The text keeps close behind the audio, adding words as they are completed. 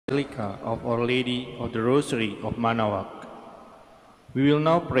Basilica of Our Lady of the Rosary of Manaoag. We will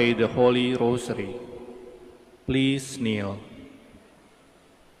now pray the Holy Rosary. Please kneel.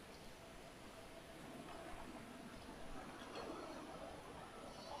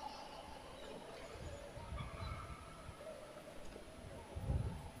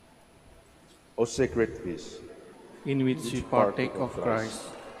 O sacred feast, In which we partake of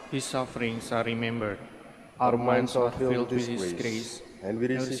Christ, His sufferings are remembered. Our minds are filled with His grace, and we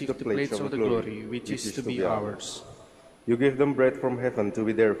receive the pledge of the glory which is to be ours. You give them bread from heaven to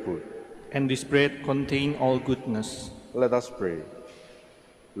be their food. And this bread contains all goodness. Let us pray.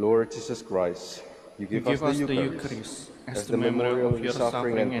 Lord Jesus Christ, you give us the Eucharist as the memorial of your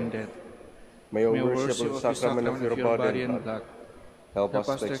suffering and death. May our worship of the sacrament of your body and blood help us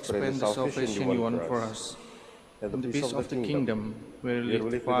to experience the salvation you won for us, and the peace of the kingdom, where you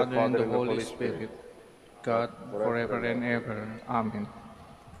live the Father and the Holy Spirit, God, forever and ever. Amen.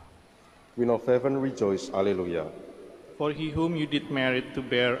 Queen of heaven, rejoice. Alleluia. For he whom you did merit to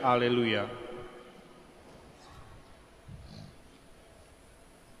bear, Alleluia.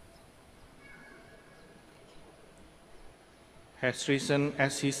 Has risen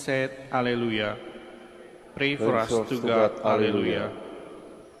as he said, Alleluia. Pray for us to God, Alleluia.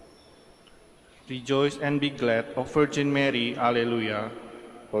 Rejoice and be glad, O Virgin Mary, Alleluia.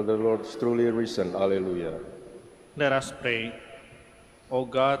 For the Lord is truly risen, Alleluia. Let us pray. O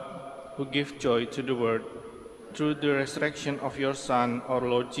God, who give joy to the world, through the resurrection of your Son, our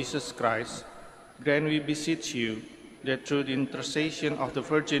Lord Jesus Christ, grant, we beseech you, that through the intercession of the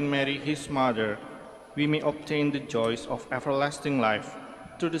Virgin Mary, his mother, we may obtain the joys of everlasting life,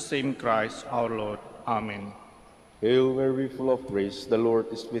 through the same Christ our Lord. Amen. Hail Mary, full of grace, the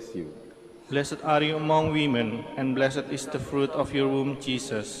Lord is with you. Blessed are you among women, and blessed is the fruit of your womb,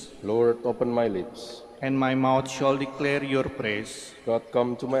 Jesus. Lord, open my lips, and my mouth shall declare your praise. God,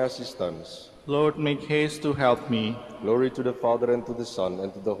 come to my assistance. Lord, make haste to help me. Glory to the Father, and to the Son,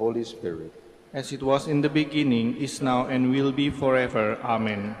 and to the Holy Spirit. As it was in the beginning, is now, and will be forever.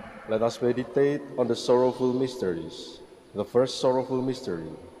 Amen. Let us meditate on the sorrowful mysteries. The first sorrowful mystery,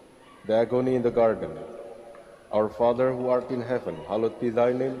 the agony in the garden. Our Father, who art in heaven, hallowed be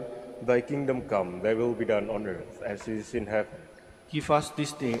thy name. Thy kingdom come, thy will be done on earth as it is in heaven. Give us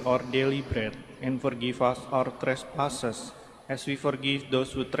this day our daily bread, and forgive us our trespasses, as we forgive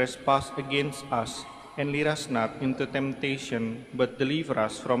those who trespass against us. And lead us not into temptation, but deliver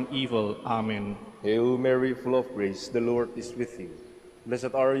us from evil. Amen. Hail Mary, full of grace, the Lord is with you.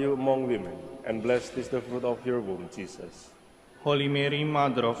 Blessed are you among women, and blessed is the fruit of your womb, Jesus. Holy Mary,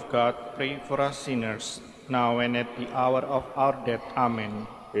 Mother of God, pray for us sinners, now and at the hour of our death. Amen.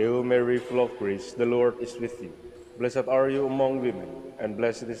 Hail Mary, full of grace, the Lord is with you. Blessed are you among women, and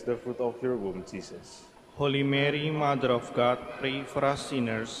blessed is the fruit of your womb, Jesus. Holy Mary, Mother of God, pray for us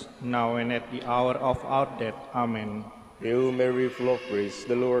sinners, now and at the hour of our death. Amen. Hail Mary, full of grace,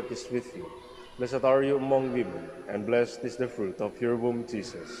 the Lord is with you. Blessed are you among women, and blessed is the fruit of your womb,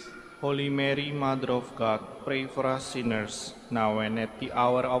 Jesus. Holy Mary, Mother of God, pray for us sinners, now and at the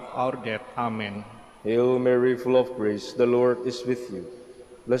hour of our death. Amen. Hail Mary, full of grace, the Lord is with you.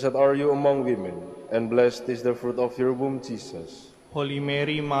 Blessed are you among women, and blessed is the fruit of your womb, Jesus. Holy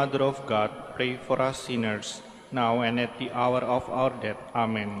Mary, Mother of God, pray for us sinners, now and at the hour of our death.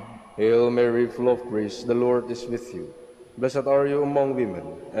 Amen. Hail Mary, full of grace, the Lord is with you. Blessed are you among women,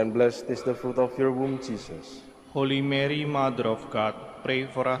 and blessed is the fruit of your womb, Jesus. Holy Mary, Mother of God, pray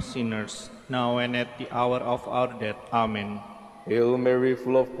for us sinners, now and at the hour of our death. Amen. Hail Mary,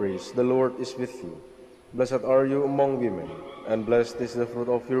 full of grace, the Lord is with you. Blessed are you among women, and blessed is the fruit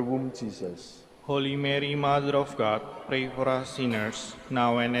of your womb, Jesus. Holy Mary, Mother of God, pray for us sinners,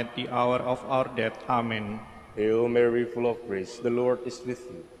 now and at the hour of our death. Amen. Hail Mary, full of grace, the Lord is with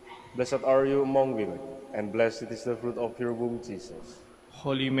you. Blessed are you among women, and blessed is the fruit of your womb, Jesus.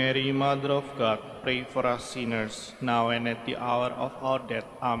 Holy Mary, Mother of God, pray for us sinners, now and at the hour of our death.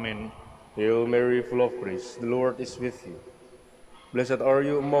 Amen. Hail Mary, full of grace, the Lord is with you. Blessed are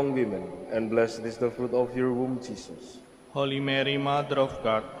you among women, and blessed is the fruit of your womb, Jesus. Holy Mary, Mother of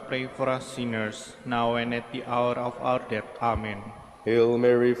God, pray for us sinners, now and at the hour of our death. Amen. Hail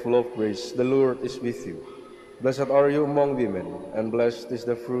Mary, full of grace, the Lord is with you. Blessed are you among women, and blessed is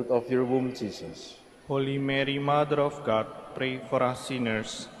the fruit of your womb, Jesus. Holy Mary, Mother of God, pray for us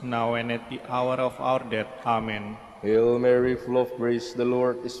sinners, now and at the hour of our death. Amen. Hail Mary, full of grace, the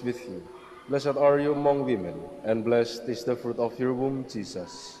Lord is with you. Blessed are you among women, and blessed is the fruit of your womb,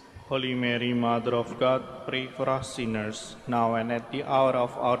 Jesus. Holy Mary, Mother of God, pray for us sinners, now and at the hour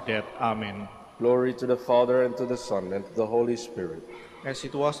of our death. Amen. Glory to the Father, and to the Son, and to the Holy Spirit. As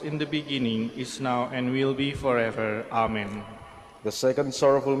it was in the beginning, is now, and will be forever. Amen. The second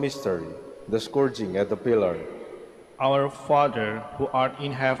sorrowful mystery, the scourging at the pillar. Our Father, who art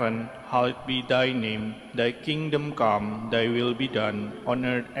in heaven, hallowed be thy name. Thy kingdom come, thy will be done, on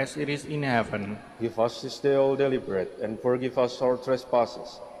earth as it is in heaven. Give us this day our daily bread, and forgive us our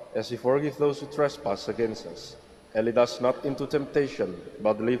trespasses, as we forgive those who trespass against us. And lead us not into temptation,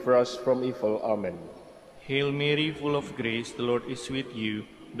 but deliver us from evil. Amen. Hail Mary, full of grace, the Lord is with you.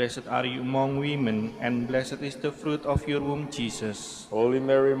 Blessed are you among women, and blessed is the fruit of your womb, Jesus. Holy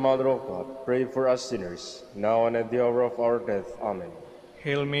Mary, Mother of God, pray for us sinners, now and at the hour of our death. Amen.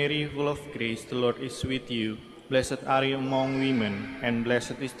 Hail Mary, full of grace, the Lord is with you. Blessed are you among women, and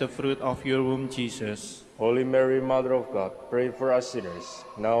blessed is the fruit of your womb, Jesus. Holy Mary, Mother of God, pray for us sinners,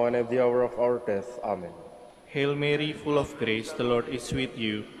 now and at the hour of our death. Amen. Hail Mary, full of grace, the Lord is with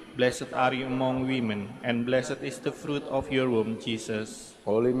you. Blessed are you among women, and blessed is the fruit of your womb, Jesus.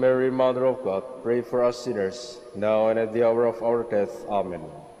 Holy Mary, Mother of God, pray for us sinners, now and at the hour of our death. Amen.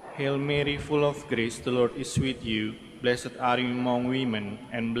 Hail Mary, full of grace, the Lord is with you. Blessed are you among women,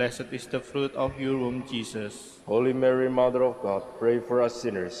 and blessed is the fruit of your womb, Jesus. Holy Mary, Mother of God, pray for us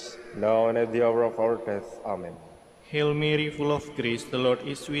sinners, now and at the hour of our death. Amen. Hail Mary, full of grace, the Lord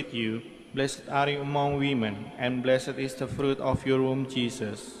is with you. Blessed are you among women, and blessed is the fruit of your womb,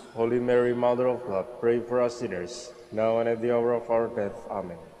 Jesus. Holy Mary, Mother of God, pray for us sinners, now and at the hour of our death.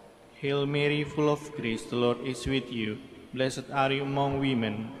 Amen. Hail Mary, full of grace, the Lord is with you. Blessed are you among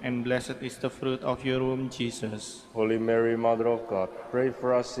women, and blessed is the fruit of your womb, Jesus. Holy Mary, Mother of God, pray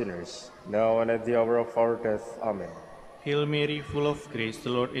for us sinners, now and at the hour of our death. Amen. Hail Mary, full of grace, the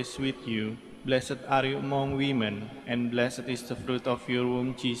Lord is with you. Blessed are you among women, and blessed is the fruit of your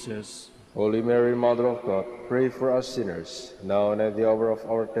womb, Jesus. Holy Mary, Mother of God, pray for us sinners, now and at the hour of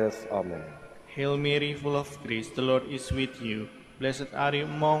our death. Amen. Hail Mary, full of grace, the Lord is with you. Blessed are you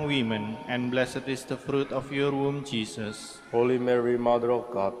among women, and blessed is the fruit of your womb, Jesus. Holy Mary, Mother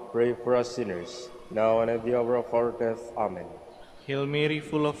of God, pray for us sinners, now and at the hour of our death. Amen. Hail Mary,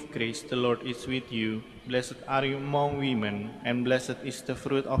 full of grace, the Lord is with you. Blessed are you among women, and blessed is the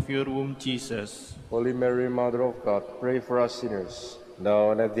fruit of your womb, Jesus. Holy Mary, Mother of God, pray for us sinners,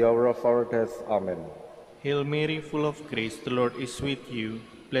 now and at the hour of our death. Amen. Hail Mary, full of grace, the Lord is with you.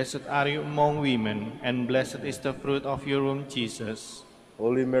 Blessed are you among women, and blessed is the fruit of your womb, Jesus.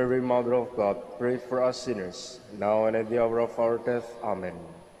 Holy Mary, Mother of God, pray for us sinners, now and at the hour of our death. Amen.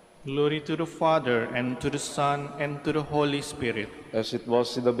 Glory to the Father, and to the Son, and to the Holy Spirit. As it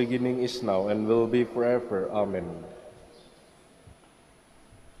was in the beginning, is now, and will be forever. Amen.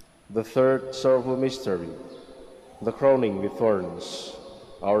 The third sorrowful mystery, the crowning with thorns.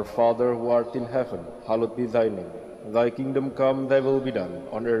 Our Father, who art in heaven, hallowed be thy name. Thy kingdom come, thy will be done,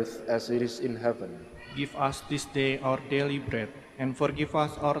 on earth as it is in heaven. Give us this day our daily bread, and forgive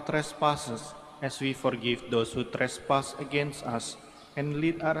us our trespasses, as we forgive those who trespass against us. And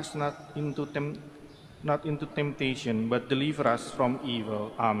lead us not into temptation, but deliver us from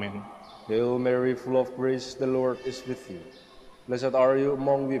evil. Amen. Hail Mary, full of grace, the Lord is with you. Blessed are you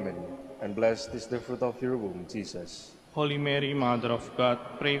among women, and blessed is the fruit of your womb, Jesus. Holy Mary, Mother of God,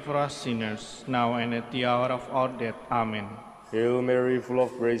 pray for us sinners, now and at the hour of our death. Amen. Hail Mary, full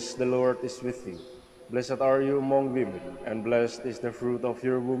of grace, the Lord is with you. Blessed are you among women, and blessed is the fruit of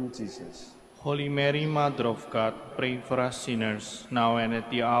your womb, Jesus. Holy Mary, Mother of God, pray for us sinners, now and at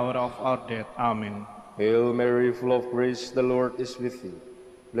the hour of our death. Amen. Hail Mary, full of grace, the Lord is with you.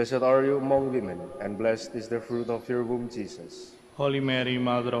 Blessed are you among women, and blessed is the fruit of your womb, Jesus. Holy Mary,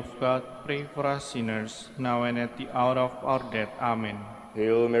 Mother of God, pray for us sinners, now and at the hour of our death. Amen.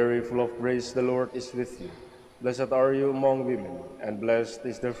 Hail Mary, full of grace, the Lord is with you. Blessed are you among women, and blessed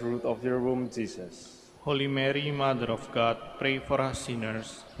is the fruit of your womb, Jesus. Holy Mary, Mother of God, pray for us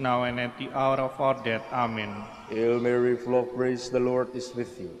sinners, now and at the hour of our death. Amen. Hail Mary, full of grace, the Lord is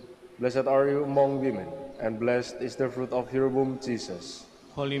with you. Blessed are you among women, and blessed is the fruit of your womb, Jesus.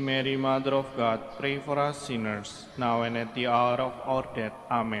 Holy Mary, Mother of God, pray for us sinners, now and at the hour of our death.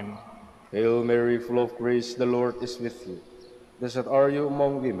 Amen. Hail Mary, full of grace, the Lord is with you. Blessed are you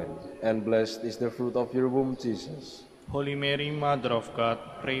among women, and blessed is the fruit of your womb, Jesus. Holy Mary, Mother of God,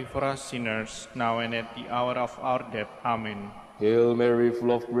 pray for us sinners, now and at the hour of our death. Amen. Hail Mary,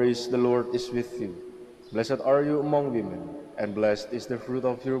 full of grace, the Lord is with you. Blessed are you among women, and blessed is the fruit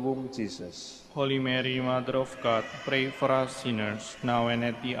of your womb, Jesus. Holy Mary, Mother of God, pray for us sinners, now and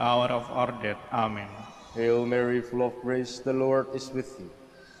at the hour of our death. Amen. Hail Mary, full of grace, the Lord is with you.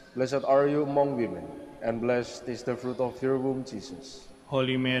 Blessed are you among women, and blessed is the fruit of your womb, Jesus.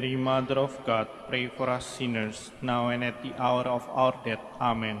 Holy Mary, Mother of God, pray for us sinners, now and at the hour of our death.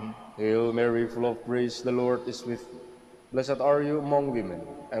 Amen. Hail Mary, full of grace, the Lord is with you. Blessed are you among women,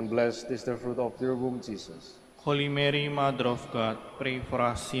 and blessed is the fruit of your womb, Jesus. Holy Mary, Mother of God, pray for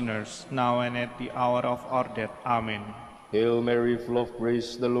us sinners, now and at the hour of our death. Amen. Hail Mary, full of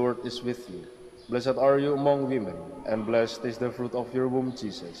grace, the Lord is with you. Blessed are you among women, and blessed is the fruit of your womb,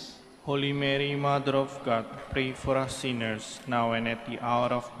 Jesus. Holy Mary, Mother of God, pray for us sinners, now and at the hour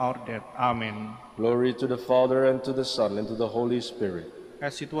of our death. Amen. Glory to the Father, and to the Son, and to the Holy Spirit.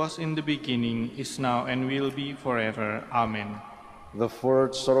 As it was in the beginning, is now, and will be forever. Amen. The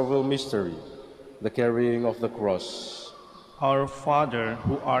fourth sorrowful mystery, the carrying of the cross. Our Father,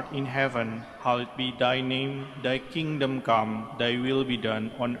 who art in heaven, hallowed be thy name. Thy kingdom come, thy will be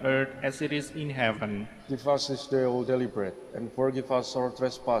done, on earth as it is in heaven. Give us this day our daily bread, and forgive us our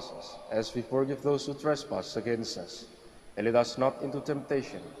trespasses, as we forgive those who trespass against us. And lead us not into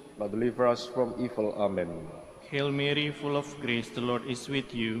temptation, but deliver us from evil. Amen. Hail Mary, full of grace, the Lord is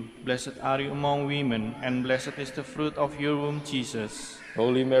with you. Blessed are you among women, and blessed is the fruit of your womb, Jesus.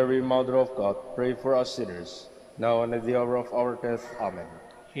 Holy Mary, Mother of God, pray for us sinners, now and at the hour of our death. Amen.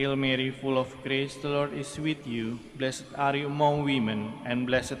 Hail Mary, full of grace, the Lord is with you. Blessed are you among women, and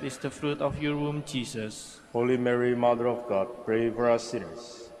blessed is the fruit of your womb, Jesus. Holy Mary, Mother of God, pray for us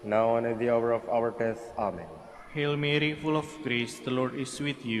sinners, now and at the hour of our death. Amen. Hail Mary, full of grace, the Lord is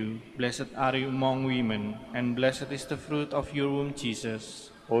with you. Blessed are you among women, and blessed is the fruit of your womb, Jesus.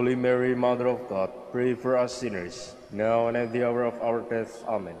 Holy Mary, Mother of God, pray for us sinners, now and at the hour of our death.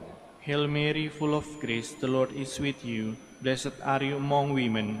 Amen. Hail Mary, full of grace, the Lord is with you. Blessed are you among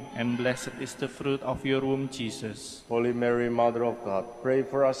women, and blessed is the fruit of your womb, Jesus. Holy Mary, Mother of God, pray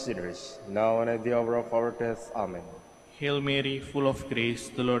for us sinners, now and at the hour of our death. Amen. Hail Mary, full of grace,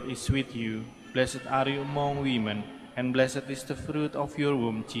 the Lord is with you. Blessed are you among women, and blessed is the fruit of your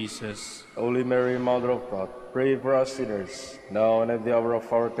womb, Jesus. Holy Mary, Mother of God, pray for us sinners, now and at the hour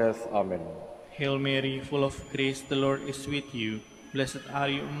of our death. Amen. Hail Mary, full of grace, the Lord is with you. Blessed are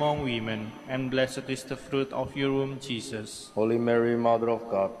you among women, and blessed is the fruit of your womb, Jesus. Holy Mary, Mother of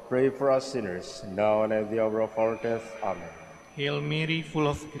God, pray for us sinners, now and at the hour of our death. Amen. Hail Mary, full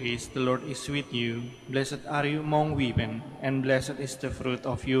of grace, the Lord is with you. Blessed are you among women, and blessed is the fruit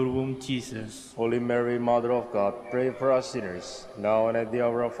of your womb, Jesus. Holy Mary, Mother of God, pray for us sinners, now and at the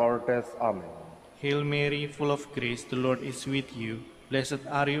hour of our death. Amen. Hail Mary, full of grace, the Lord is with you. Blessed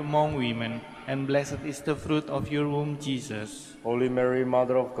are you among women, and blessed is the fruit of your womb, Jesus. Holy Mary,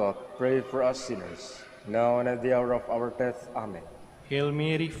 Mother of God, pray for us sinners, now and at the hour of our death. Amen. Hail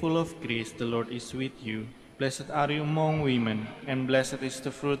Mary, full of grace, the Lord is with you. Blessed are you among women, and blessed is the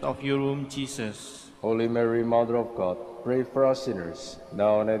fruit of your womb, Jesus. Holy Mary, Mother of God, pray for us sinners,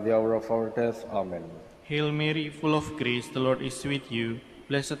 now and at the hour of our death. Amen. Hail Mary, full of grace, the Lord is with you.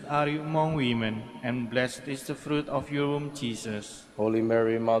 Blessed are you among women, and blessed is the fruit of your womb, Jesus. Holy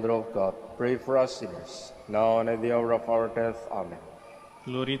Mary, Mother of God, pray for us sinners, now and at the hour of our death. Amen.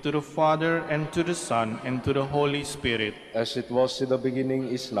 Glory to the Father, and to the Son, and to the Holy Spirit. As it was in the beginning,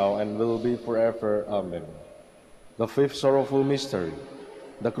 is now, and will be forever. Amen. The fifth sorrowful mystery,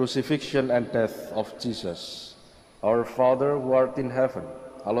 the crucifixion and death of Jesus. Our Father, who art in heaven,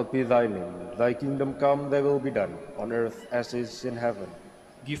 hallowed be thy name. Thy kingdom come, thy will be done, on earth as it is in heaven.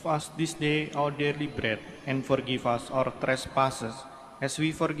 Give us this day our daily bread, and forgive us our trespasses, as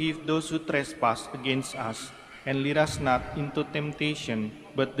we forgive those who trespass against us. And lead us not into temptation,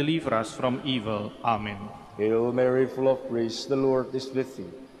 but deliver us from evil. Amen. Hail Mary, full of grace, the Lord is with thee.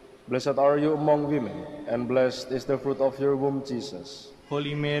 Blessed are you among women, and blessed is the fruit of your womb, Jesus.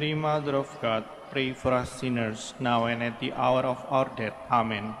 Holy Mary, Mother of God, pray for us sinners, now and at the hour of our death.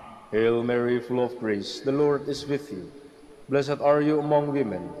 Amen. Hail Mary, full of grace, the Lord is with you. Blessed are you among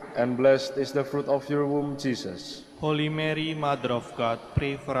women, and blessed is the fruit of your womb, Jesus. Holy Mary, Mother of God,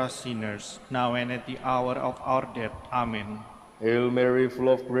 pray for us sinners, now and at the hour of our death. Amen. Hail Mary, full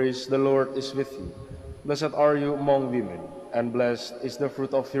of grace, the Lord is with you. Blessed are you among women, and blessed is the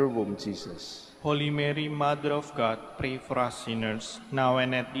fruit of your womb, Jesus. Holy Mary, Mother of God, pray for us sinners, now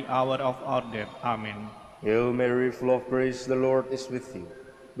and at the hour of our death. Amen. Hail Mary, full of grace, the Lord is with you.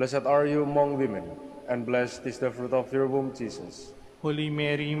 Blessed are you among women, and blessed is the fruit of your womb, Jesus. Holy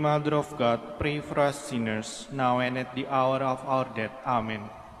Mary, Mother of God, pray for us sinners, now and at the hour of our death. Amen.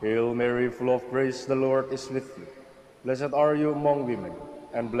 Hail Mary, full of grace, the Lord is with you. Blessed are you among women,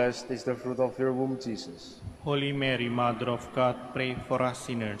 and blessed is the fruit of your womb, Jesus. Holy Mary, Mother of God, pray for us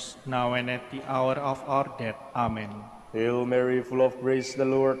sinners, now and at the hour of our death. Amen. Hail Mary, full of grace, the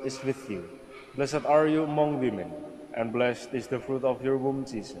Lord is with you. Blessed are you among women, and blessed is the fruit of your womb,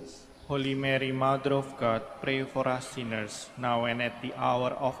 Jesus. Holy Mary, Mother of God, pray for us sinners, now and at the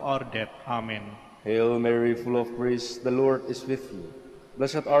hour of our death. Amen. Hail Mary, full of grace, the Lord is with you.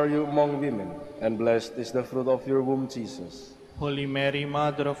 Blessed are you among women, and blessed is the fruit of your womb, Jesus. Holy Mary,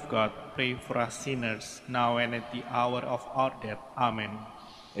 Mother of God, pray for us sinners, now and at the hour of our death. Amen.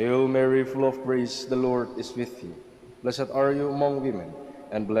 Hail Mary, full of grace, the Lord is with you. Blessed are you among women,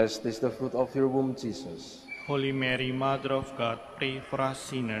 and blessed is the fruit of your womb, Jesus. Holy Mary, Mother of God, pray for us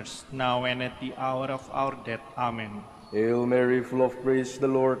sinners, now and at the hour of our death. Amen. Hail Mary, full of grace, the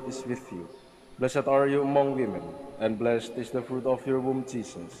Lord is with you. Blessed are you among women, and blessed is the fruit of your womb,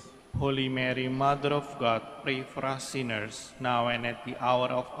 Jesus. Holy Mary, Mother of God, pray for us sinners, now and at the hour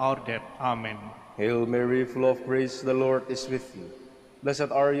of our death. Amen. Hail Mary, full of grace, the Lord is with you.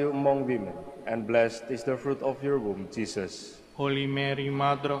 Blessed are you among women, and blessed is the fruit of your womb, Jesus. Holy Mary,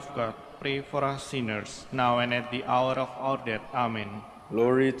 Mother of God, pray for us sinners, now and at the hour of our death. Amen.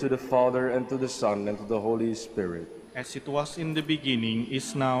 Glory to the Father, and to the Son, and to the Holy Spirit. As it was in the beginning,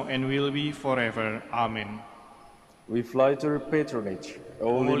 is now, and will be forever. Amen. We fly to your patronage,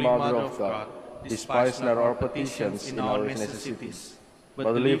 O Holy Mother of God. Despise not our petitions in our necessities,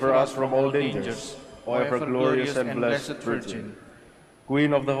 but deliver us from all dangers, O ever glorious and blessed Virgin.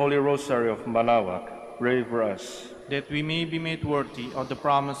 Queen of the Holy Rosary of Manaoag, pray for us. That we may be made worthy of the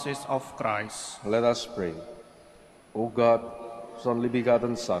promises of Christ. Let us pray. O God, whose only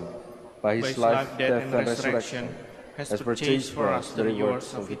begotten Son, by his life, death, and resurrection, has purchased for us the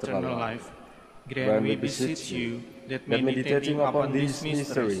rewards of eternal life, grant, we beseech you, that meditating upon these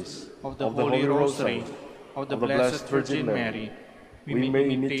mysteries of the Holy Rosary of the Blessed Virgin Mary, we may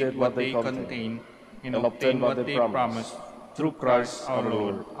imitate what they contain and obtain what they promise, through Christ our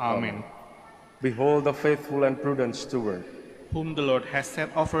Lord. Amen. Behold the faithful and prudent steward, whom the Lord has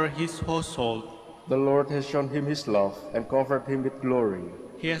set over his household. The Lord has shown him his love and covered him with glory.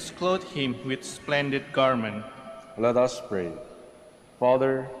 He has clothed him with splendid garment. Let us pray.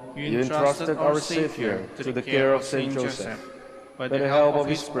 Father, you entrusted our Savior to the care of Saint Joseph. By the help of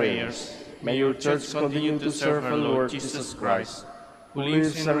his prayers, may your Church continue to serve our Lord Jesus Christ, who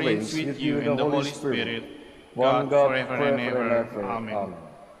lives and reigns with you in the Holy Spirit, one God, forever and ever. Amen.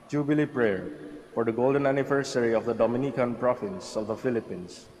 Jubilee Prayer for the golden anniversary of the Dominican province of the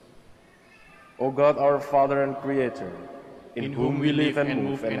Philippines. O God, our Father and Creator, in whom we live and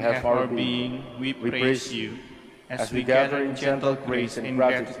move and have our being, we praise you, as we gather in gentle grace and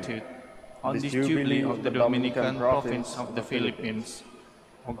gratitude on this Jubilee of the Dominican province of the Philippines.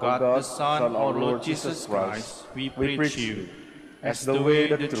 O God, the Son, our Lord Jesus Christ, we preach you, as the way,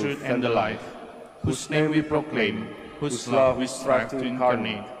 the truth, and the life, whose name we proclaim, whose love we strive to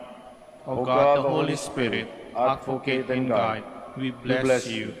incarnate. O God, the Holy Spirit, advocate and guide, we bless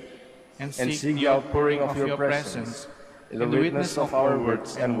you, and seek the outpouring of your presence in the witness of our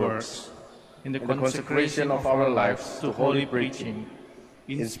words and works, in the consecration of our lives to holy preaching,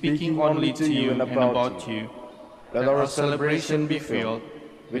 in speaking only to you and about you. Let our celebration be filled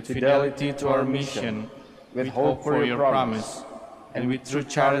with fidelity to our mission, with hope for your promise, and with true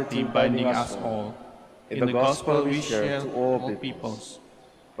charity binding us all, in the gospel we share to all peoples.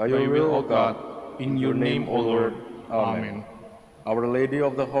 By your will, O God, in your name, O Lord. Amen. Our Lady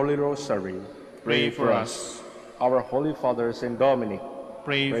of the Holy Rosary, Pray for us. Our Holy Father, Saint Dominic,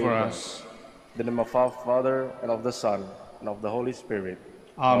 Pray for us. in the name of our Father, and of the Son, and of the Holy Spirit.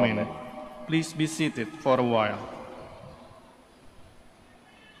 Amen. Please be seated for a while.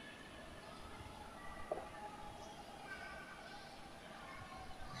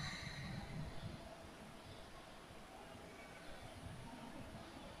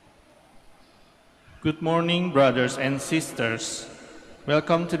 Good morning, brothers and sisters.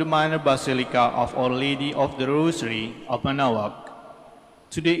 Welcome to the Minor Basilica of Our Lady of the Rosary of Manaoag.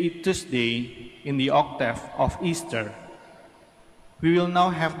 Today is Tuesday in the octave of Easter. We will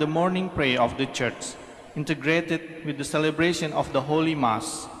now have the morning prayer of the Church, integrated with the celebration of the Holy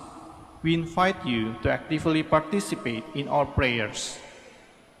Mass. We invite you to actively participate in our prayers.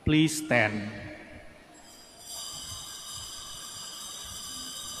 Please stand.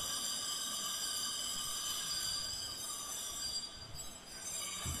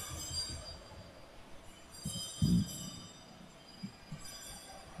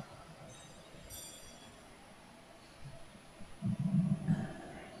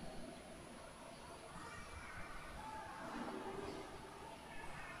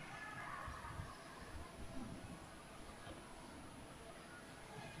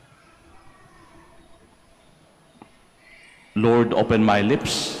 Lord, open my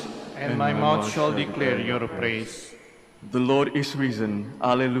lips, And my mouth shall declare your praise. The Lord is risen.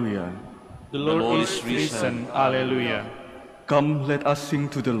 Alleluia. The Lord is risen. Alleluia. Come, let us sing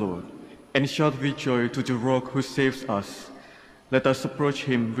to the Lord, and shout with joy to the rock who saves us. Let us approach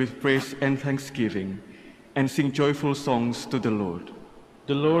him with praise and thanksgiving, and sing joyful songs to the Lord.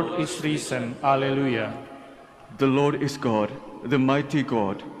 The Lord is risen. Alleluia. The Lord is God, the mighty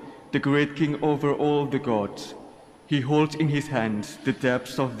God, the great King over all the gods. He holds in his hands the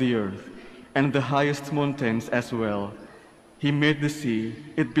depths of the earth and the highest mountains as well. He made the sea,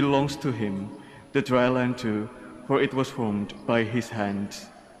 it belongs to him, the dry land too, for it was formed by his hands.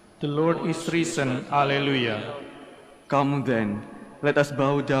 The Lord is risen, Alleluia. Come then, let us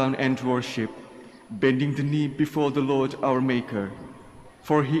bow down and worship, bending the knee before the Lord our Maker.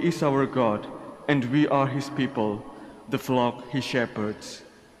 For he is our God, and we are his people, the flock he shepherds.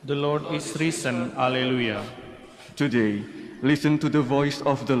 The Lord is risen, Alleluia. Today, listen to the voice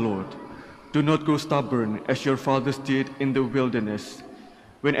of the Lord. Do not grow stubborn as your fathers did in the wilderness,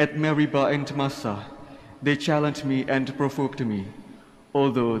 when at Meribah and Massah they challenged me and provoked me,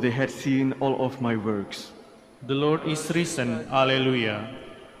 although they had seen all of my works. The Lord is risen, Alleluia.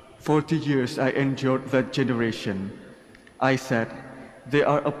 40 years I endured that generation. I said, they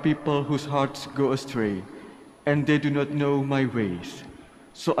are a people whose hearts go astray, and they do not know my ways.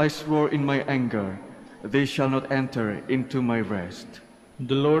 So I swore in my anger, they shall not enter into my rest.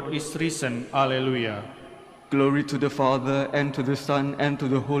 The Lord is risen, Alleluia. Glory to the Father, and to the Son, and to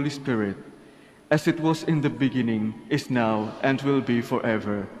the Holy Spirit, as it was in the beginning, is now, and will be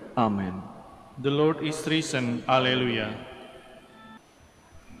forever. Amen. The Lord is risen, Alleluia.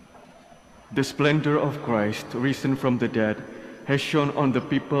 The splendor of Christ, risen from the dead, has shone on the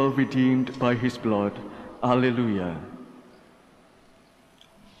people redeemed by his blood. Alleluia.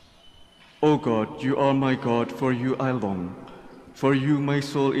 O God, you are my God, for you I long. For you my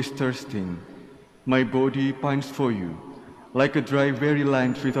soul is thirsting. My body pines for you, like a dry, weary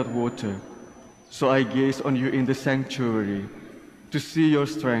land without water. So I gaze on you in the sanctuary, to see your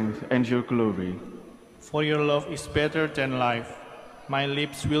strength and your glory. For your love is better than life. My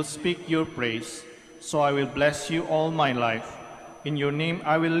lips will speak your praise, so I will bless you all my life. In your name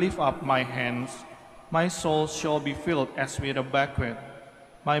I will lift up my hands. My soul shall be filled as with a banquet.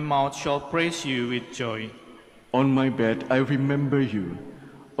 My mouth shall praise you with joy. On my bed I remember you.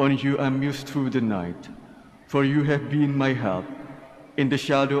 On you I muse through the night. For you have been my help. In the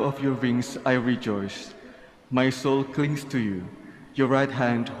shadow of your wings I rejoice. My soul clings to you. Your right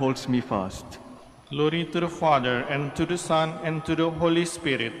hand holds me fast. Glory to the Father, and to the Son, and to the Holy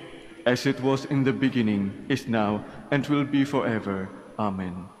Spirit. As it was in the beginning, is now, and will be forever.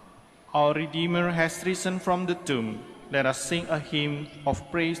 Amen. Our Redeemer has risen from the tomb. Let us sing a hymn of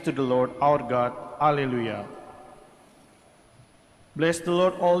praise to the Lord our God. Alleluia. Bless the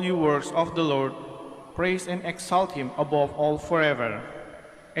Lord, all you works of the Lord. Praise and exalt him above all forever.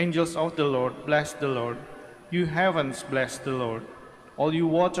 Angels of the Lord, bless the Lord. You heavens, bless the Lord. All you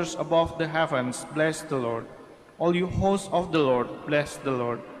waters above the heavens, bless the Lord. All you hosts of the Lord, bless the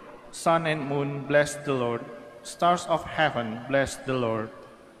Lord. Sun and moon, bless the Lord. Stars of heaven, bless the Lord.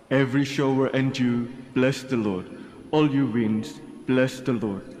 Every shower and dew, bless the Lord. All you winds, bless the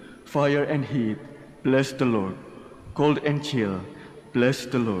Lord. Fire and heat, bless the Lord. Cold and chill, bless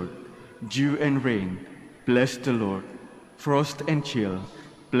the Lord. Dew and rain, bless the Lord. Frost and chill,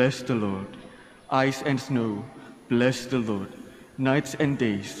 bless the Lord. Ice and snow, bless the Lord. Nights and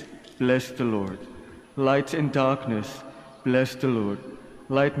days, bless the Lord. Light and darkness, bless the Lord.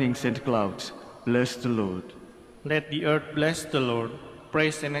 Lightnings and clouds, bless the Lord. Let the earth bless the Lord.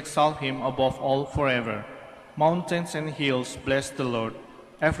 Praise and exalt him above all forever. Mountains and hills, bless the Lord.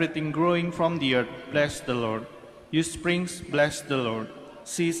 Everything growing from the earth, bless the Lord. You springs, bless the Lord.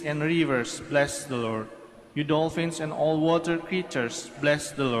 Seas and rivers, bless the Lord. You dolphins and all water creatures,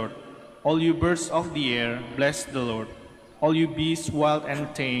 bless the Lord. All you birds of the air, bless the Lord. All you beasts wild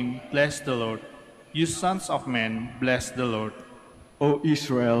and tame, bless the Lord. You sons of men, bless the Lord. O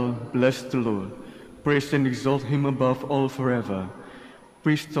Israel, bless the Lord. Praise and exalt him above all forever.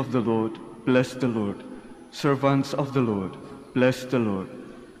 Priests of the Lord, bless the Lord. Servants of the Lord, bless the Lord.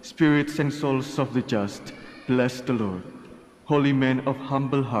 Spirits and souls of the just, bless the Lord. Holy men of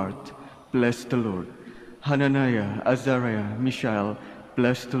humble heart, bless the Lord. Hananiah, Azariah, Mishael,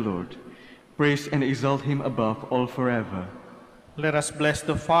 bless the Lord. Praise and exalt him above all forever. Let us bless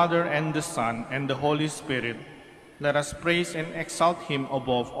the Father and the Son and the Holy Spirit. Let us praise and exalt him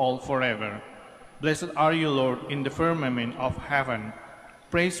above all forever. Blessed are you, Lord, in the firmament of heaven,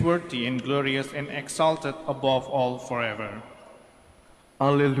 praiseworthy and glorious and exalted above all forever.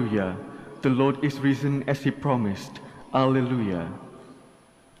 Alleluia. The Lord is risen as he promised. Alleluia.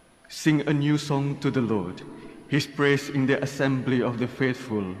 Sing a new song to the Lord, his praise in the assembly of the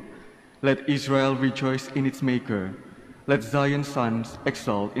faithful. Let Israel rejoice in its Maker. Let Zion's sons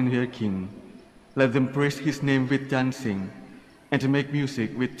exalt in their King. Let them praise his name with dancing, and make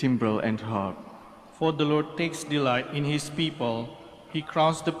music with timbrel and harp. For the Lord takes delight in his people. He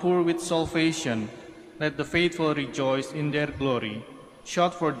crowns the poor with salvation. Let the faithful rejoice in their glory,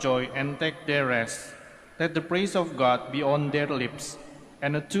 shout for joy and take their rest. Let the praise of God be on their lips,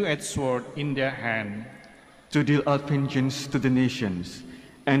 and a two-edged sword in their hand, to deal out vengeance to the nations,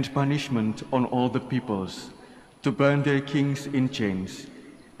 and punishment on all the peoples, to burn their kings in chains,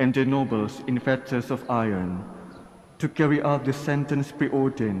 and their nobles in fetters of iron, to carry out the sentence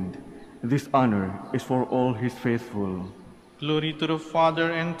preordained. This honor is for all his faithful. Glory to the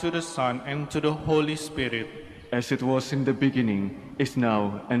Father, and to the Son, and to the Holy Spirit. As it was in the beginning, is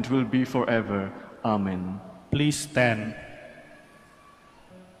now, and will be forever. Amen. Please stand.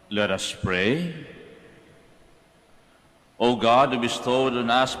 Let us pray. O God, who bestowed on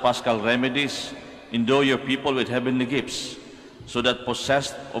us paschal remedies, endow your people with heavenly gifts, so that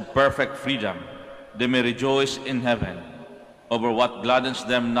possessed of perfect freedom, they may rejoice in heaven over what gladdens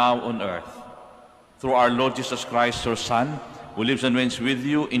them now on earth. Through our Lord Jesus Christ, your Son, who lives and reigns with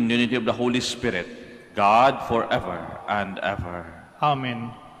you in the unity of the Holy Spirit, God forever and ever. Amen.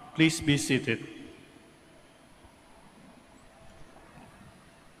 Please be seated.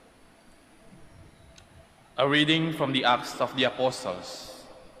 A reading from the Acts of the Apostles.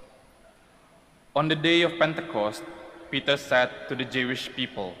 On the day of Pentecost, Peter said to the Jewish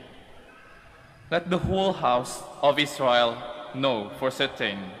people, "Let the whole house of Israel know for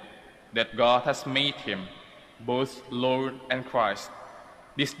certain that God has made him both Lord and Christ,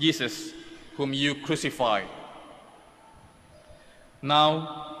 this Jesus whom you crucified."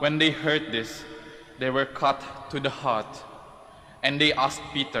 Now, when they heard this, they were cut to the heart, and they asked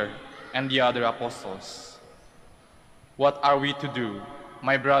Peter and the other apostles, "What are we to do,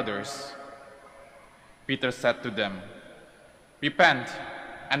 my brothers?" Peter said to them, "Repent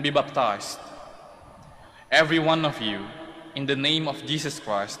and be baptized, every one of you, in the name of Jesus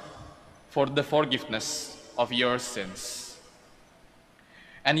Christ, for the forgiveness of your sins.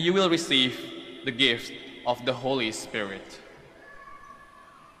 And you will receive the gift of the Holy Spirit.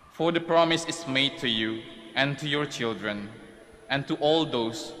 For the promise is made to you and to your children, and to all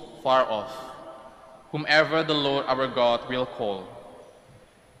those far off, whomever the Lord our God will call."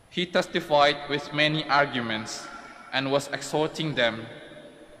 He testified with many arguments and was exhorting them,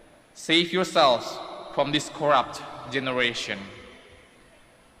 "Save yourselves from this corrupt generation."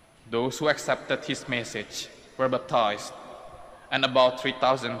 Those who accepted his message were baptized, and about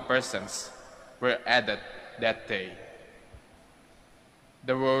 3,000 persons were added that day.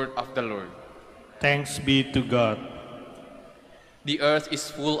 The word of the Lord. Thanks be to God. The earth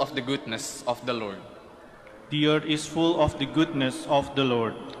is full of the goodness of the Lord. The earth is full of the goodness of the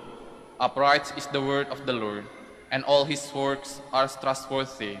Lord. Upright is the word of the Lord, and all his works are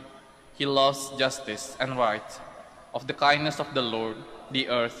trustworthy. He loves justice and right. Of the kindness of the Lord, the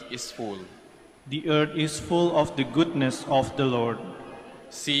earth is full. The earth is full of the goodness of the Lord.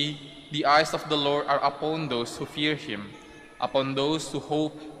 See, the eyes of the Lord are upon those who fear him, upon those who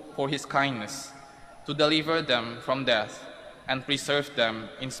hope for his kindness, to deliver them from death and preserve them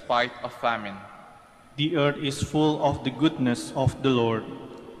in spite of famine. The earth is full of the goodness of the Lord.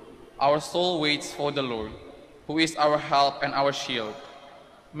 Our soul waits for the Lord, who is our help and our shield.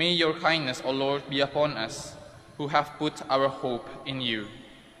 May your kindness, O Lord, be upon us, who have put our hope in you.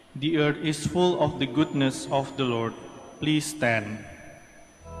 The earth is full of the goodness of the Lord. Please stand.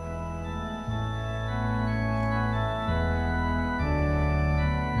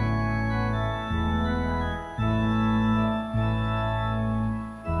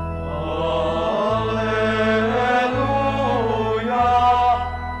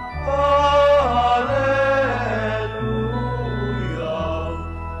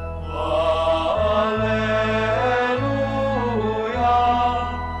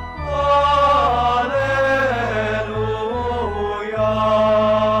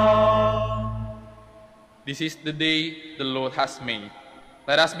 This is the day the Lord has made.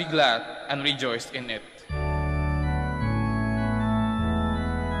 Let us be glad and rejoice in it.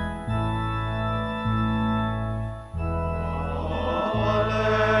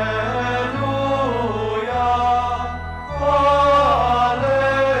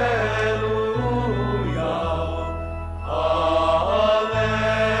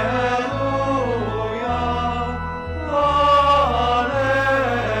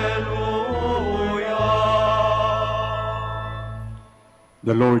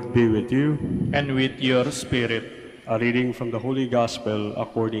 The Lord be with you. And with your spirit. A reading from the Holy Gospel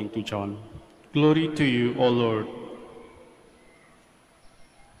according to John. Glory to you, O Lord.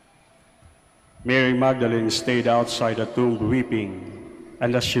 Mary Magdalene stayed outside the tomb weeping,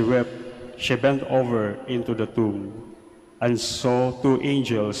 and as she wept, she bent over into the tomb and saw two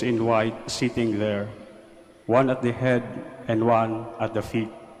angels in white sitting there, one at the head and one at the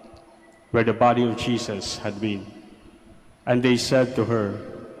feet. where the body of Jesus had been. And they said to her,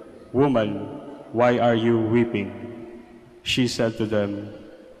 "Woman, why are you weeping?" She said to them,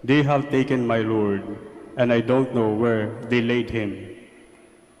 "They have taken my Lord, and I don't know where they laid him."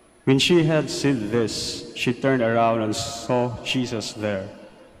 When she had said this, she turned around and saw Jesus there,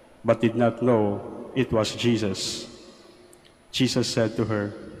 but did not know it was Jesus. Jesus said to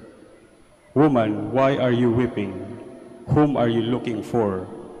her, "Woman, why are you weeping? Whom are you looking for?"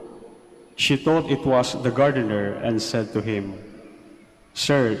 She thought it was the gardener and said to him,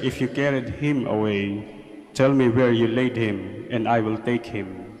 "Sir, if you carried him away, tell me where you laid him, and I will take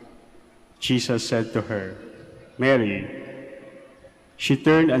him." Jesus said to her, "Mary." She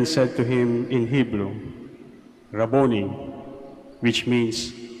turned and said to him in Hebrew, "Rabboni," which means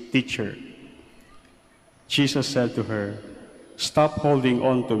teacher. Jesus said to her, "Stop holding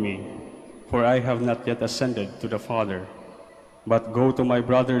on to me, for I have not yet ascended to the Father. But go to my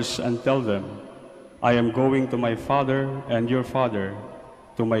brothers and tell them, I am going to my Father and your Father,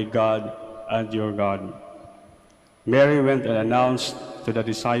 to my God and your God." Mary went and announced to the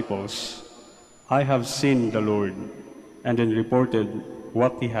disciples, "I have seen the Lord," and then reported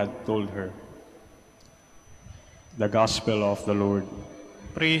what he had told her. The Gospel of the Lord.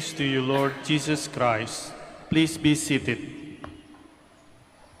 Praise to you, Lord Jesus Christ. Please be seated.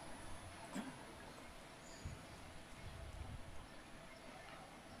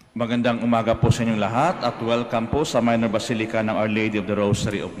 Magandang umaga po sa inyong lahat at welcome po sa Minor Basilica ng Our Lady of the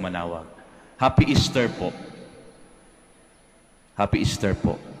Rosary of Manaoag. Happy Easter po. Happy Easter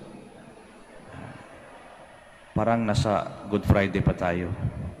po. Parang nasa Good Friday pa tayo.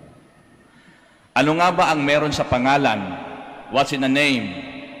 Ano nga ba ang meron sa pangalan? What's in a name?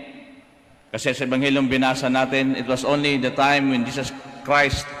 Kasi sa Ebanghelyong binasa natin, it was only the time when Jesus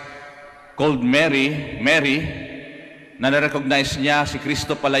Christ called Mary, na na-recognize niya si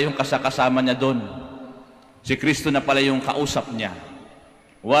Kristo pala yung kasama niya doon. Si Kristo na pala yung kausap niya.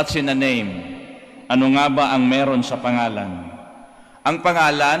 What's in a name? Ano nga ba ang meron sa pangalan? Ang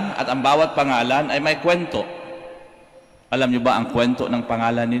pangalan at ang bawat pangalan ay may kwento. Alam niyo ba ang kwento ng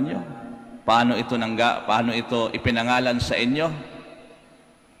pangalan ninyo? Paano ito ipinangalan sa inyo?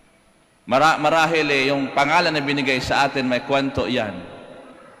 Marahil yung pangalan na binigay sa atin may kwento yan.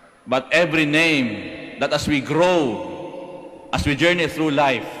 But every name that as we grow, as we journey through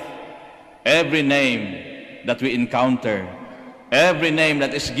life, every name that we encounter, every name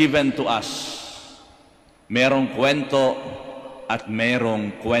that is given to us, merong kwento at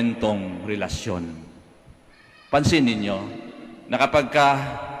merong kwentong relasyon. Pansin ninyo na kapag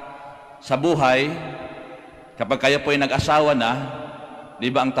sa buhay, kapag kayo po ay nag-asawa na, di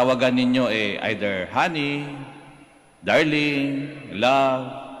ba ang tawagan ninyo either honey, darling, love,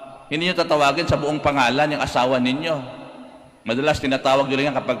 hindi nyo tatawagin sa buong pangalan yung asawa ninyo. Madalas tinatawag nyo lang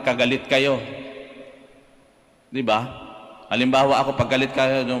yan kapag kagalit kayo. Di ba? Halimbawa ako paggalit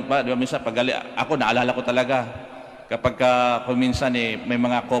kayo, di ba minsan paggalit, ako naalala ko talaga, kapag kung minsan may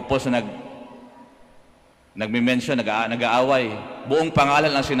mga couples na nagme-mention, nag-aaway, buong pangalan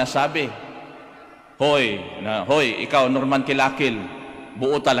ang sinasabi. Hoy, ikaw Norman Kilakil,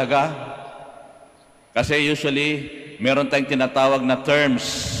 buo talaga. Kasi usually, meron tayong tinatawag na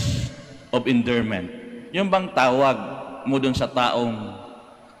terms of endearment. Yung bang tawag mo dun sa taong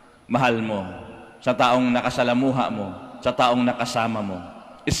mahal mo, sa taong nakasalamuha mo, sa taong nakasama mo.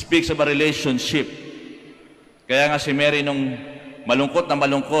 It speaks of a relationship. Kaya nga si Mary nung malungkot na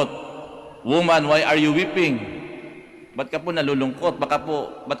malungkot, "Woman, why are you weeping?" Ba't ka po nalulungkot?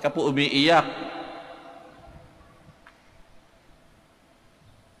 Ba't ka po umiiyak?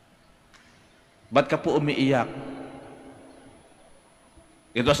 Ba't ka po umiiyak?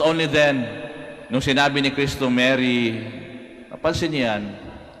 It was only then, nung sinabi ni Kristo, "Mary," napansin niyo yan,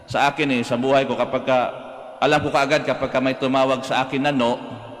 sa akin sa buhay ko, alam ko kaagad kapag may tumawag sa akin na no,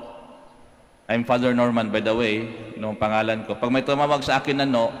 I'm Father Norman by the way, nung pangalan ko, pag may tumawag sa akin na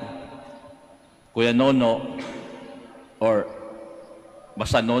no, Kuya Nono, or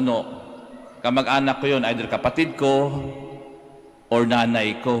basta Nono, kamag-anak ko yun, either kapatid ko, or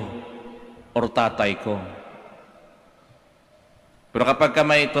nanay ko, or tatay ko. Pero kapag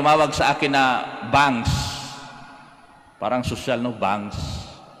may tumawag sa akin na Bangs, parang social, no? Bangs.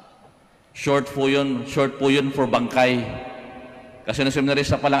 Short po yun for bangkay. Kasi nung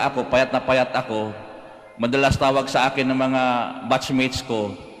seminarista pa lang ako, payat na payat ako, madalas tawag sa akin ng mga batchmates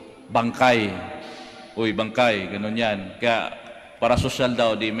ko, Bangkay. Uy, Bangkay, ganun yan. Kaya para social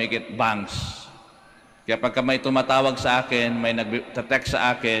daw, they make it Bangs. Kaya pagka may tumatawag sa akin, may nag-text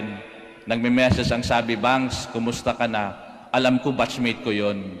sa akin, nagme-message ang sabi, "Bangs, kumusta ka na?" Alam ko, batchmate ko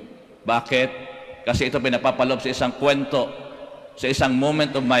yun. Bakit? Kasi ito pinapapaloob sa isang kwento, sa isang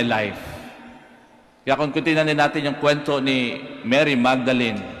moment of my life. Kaya kung titignan natin yung kwento ni Mary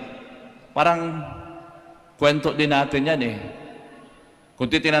Magdalene, parang kwento din natin yan eh. Kung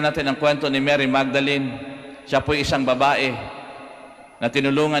titignan natin ang kwento ni Mary Magdalene, siya po'y isang babae na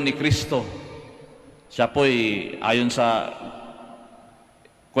tinulungan ni Kristo. Siya po'y, ayon sa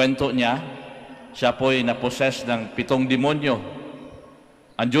kwento niya, siya po'y na-possess ng 7 demonyo.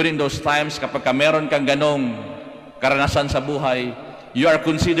 And during those times, kapag meron kang ganong karanasan sa buhay, you are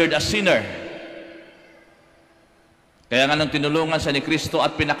considered a sinner. Kaya nga nang tinulungan sa ni Kristo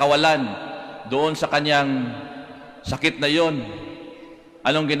at pinakawalan doon sa kanyang sakit na yon,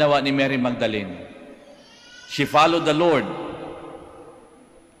 anong ginawa ni Mary Magdalene? She followed the Lord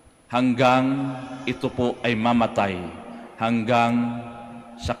hanggang ito po ay mamatay, hanggang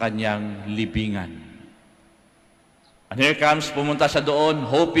sa kanyang libingan. And here comes, pumunta siya doon,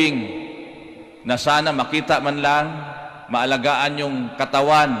 hoping na sana makita man lang, maalagaan yung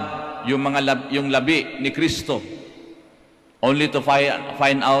katawan, yung labi ni Kristo, only to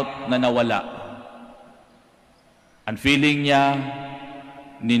find out na nawala. Ang feeling niya,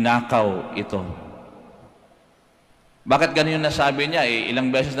 ninakaw ito. Bakit ganun yung nasabi niya? Ilang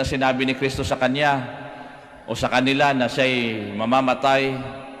beses na sinabi ni Kristo sa kanya o sa kanila na siya'y mamamatay,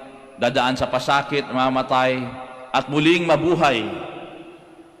 dadaan sa pasakit, mamamatay, at muling mabuhay.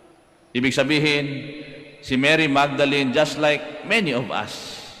 Ibig sabihin, si Mary Magdalene, just like many of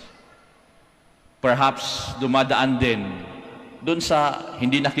us, perhaps dumadaan din doon sa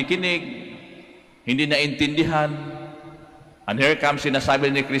hindi nakikinig, hindi naintindihan. And here comes,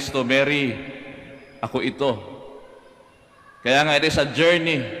 sinasabi ni Kristo, Mary, ako ito. Kaya nga, it is a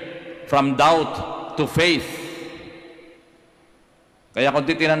journey from doubt to faith. Kaya kung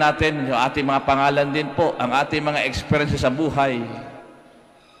titignan natin yung ating mga pangalan din po, ang ating mga experiences sa buhay,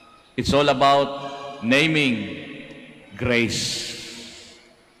 it's all about naming grace.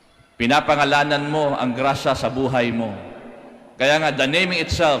 Pinapangalanan mo ang grasya sa buhay mo. Kaya nga, the naming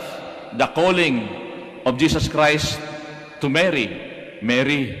itself, the calling of Jesus Christ to Mary,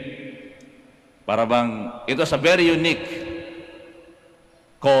 Mary. Para bang, ito is a very unique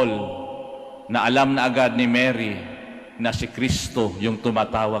call na alam na agad ni Mary na si Kristo yung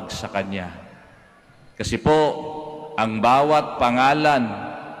tumatawag sa kanya. Kasi po, ang bawat pangalan,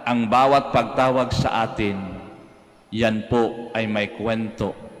 ang bawat pagtawag sa atin, yan po ay may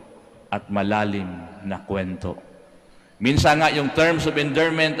kwento at malalim na kwento. Minsan nga yung terms of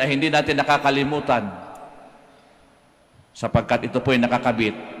endearment ay hindi natin nakakalimutan sapagkat ito po ay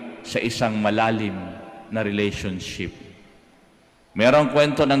nakakabit sa isang malalim na relationship. Merong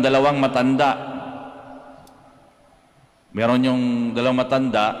kwento ng dalawang matanda. Meron yung dalawang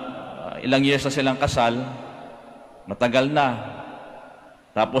matanda, ilang years na silang kasal, matagal na.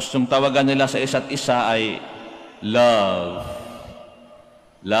 Tapos yung tawagan nila sa isa't isa ay love.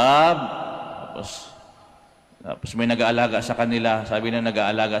 Love. Tapos may nag-aalaga sa kanila. Sabi na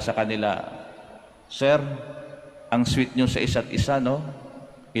nag-aalaga sa kanila, Sir, ang sweet nyo sa isa't isa, no?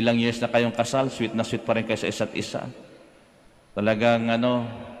 Ilang years na kayong kasal, sweet na sweet pa rin kayo sa isa't isa. Talagang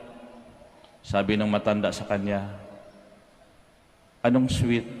sabi ng matanda sa kanya, anong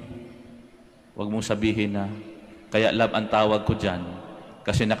sweet? Huwag mong sabihin na, kaya love ang tawag ko dyan,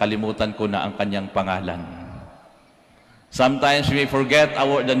 kasi nakalimutan ko na ang kanyang pangalan. Sometimes we forget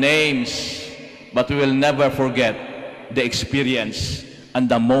the names, but we will never forget the experience and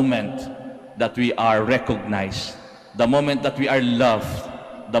the moment that we are recognized, the moment that we are loved,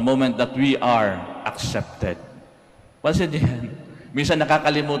 the moment that we are accepted. Pansin niyo yan? Minsan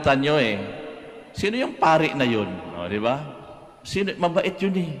nakakalimutan nyo eh. Sino yung pari na yun? O, di ba? Sino? Mabait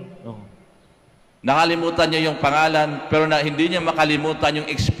yun eh. O. Nakalimutan nyo yung pangalan, pero hindi nyo makalimutan yung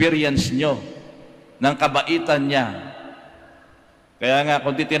experience nyo ng kabaitan niya. Kaya nga,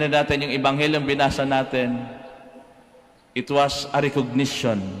 kung titignan natin yung Ebanghelyong binasa natin, it was a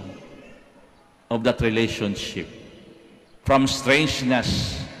recognition of that relationship. From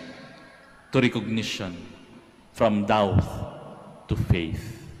strangeness to recognition. From doubt to faith.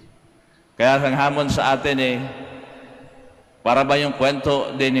 Kaya ang hamon sa atin para ba yung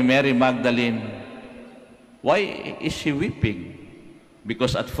kwento din ni Mary Magdalene, why is she weeping?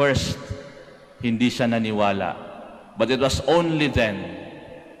 Because at first, hindi siya naniwala. But it was only then,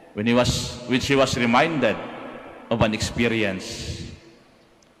 when she was reminded of an experience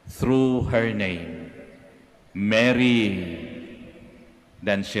through her name, Mary,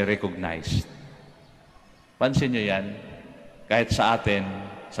 then she recognized. Pansin nyo yan, kahit sa atin,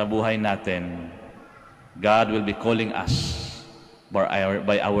 sa buhay natin, God will be calling us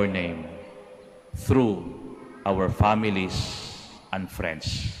by our name through our families and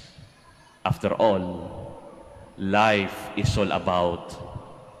friends. After all, life is all about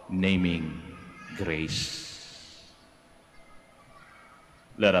naming grace.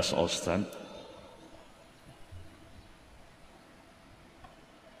 Let us all stand.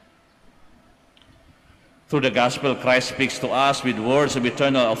 Through the gospel, Christ speaks to us with words of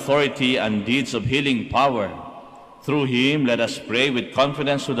eternal authority and deeds of healing power. Through him, let us pray with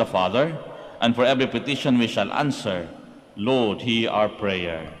confidence to the Father, and for every petition we shall answer, Lord, hear our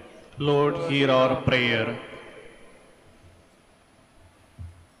prayer. Lord, hear our prayer.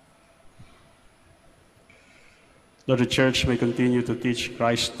 That the Church may continue to teach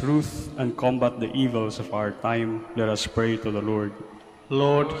Christ's truth and combat the evils of our time, let us pray to the Lord.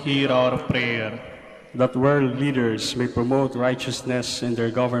 Lord, hear our prayer. That world leaders may promote righteousness in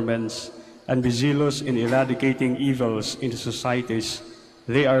their governments and be zealous in eradicating evils in the societies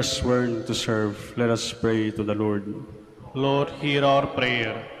they are sworn to serve, let us pray to the Lord. Lord, hear our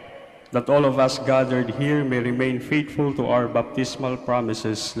prayer. That all of us gathered here may remain faithful to our baptismal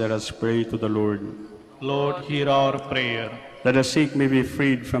promises, let us pray to the Lord. Lord, hear our prayer. That the sick may be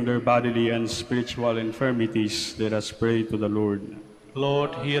freed from their bodily and spiritual infirmities, let us pray to the Lord.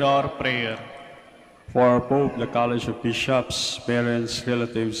 Lord, hear our prayer. For our Pope, the College of Bishops, parents,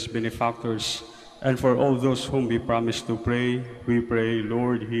 relatives, benefactors, and for all those whom we promise to pray, we pray,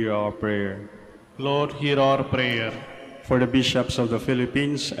 Lord, hear our prayer. Lord, hear our prayer. For the bishops of the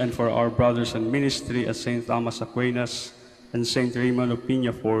Philippines and for our brothers in ministry at St. Thomas Aquinas and St. Raymond of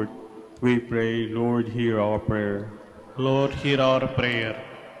Peñafort, we pray, Lord, hear our prayer. Lord, hear our prayer.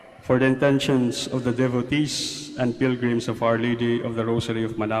 For the intentions of the devotees and pilgrims of Our Lady of the Rosary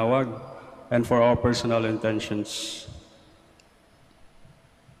of Manaoag, and for our personal intentions.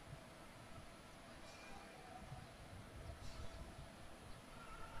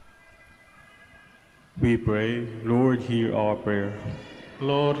 We pray, Lord, hear our prayer.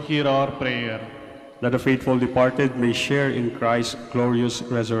 Lord, hear our prayer. That the faithful departed may share in Christ's glorious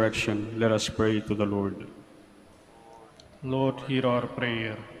resurrection, let us pray to the Lord. Lord, hear our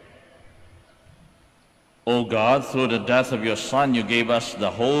prayer. O God, through the death of your Son, you gave us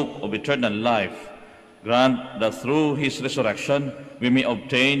the hope of eternal life. Grant that through his resurrection, we may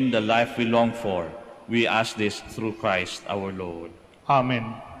obtain the life we long for. We ask this through Christ our Lord.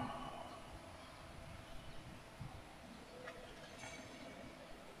 Amen.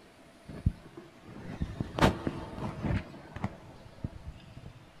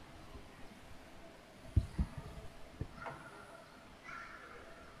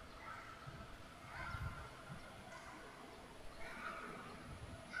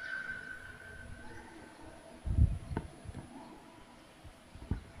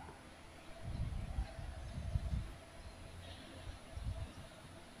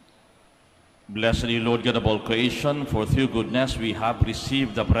 Blessed are you, Lord God of all creation, for through goodness we have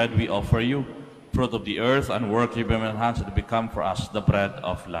received the bread we offer you, fruit of the earth and work of human hands to become for us the bread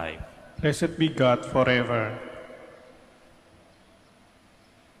of life. Blessed be God forever.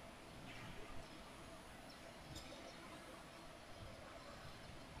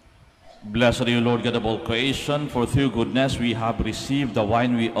 Blessed are you, Lord God of all creation, for through goodness we have received the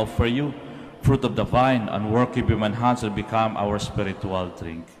wine we offer you, fruit of the vine and work of human hands to become our spiritual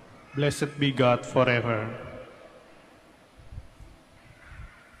drink. Blessed be God forever.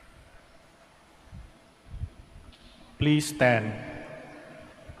 Please stand.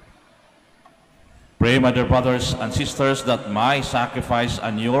 Pray, my dear brothers and sisters, that my sacrifice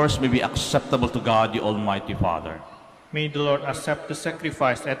and yours may be acceptable to God, the Almighty Father. May the Lord accept the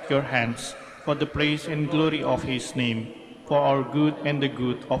sacrifice at your hands for the praise and glory of his name, for our good and the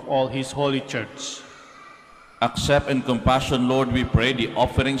good of all his holy church. Accept in compassion, Lord, we pray, the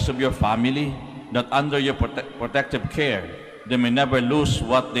offerings of your family, that under your protective care they may never lose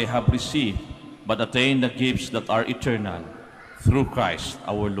what they have received, but attain the gifts that are eternal. Through Christ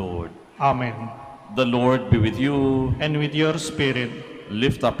our Lord. Amen. The Lord be with you. And with your spirit.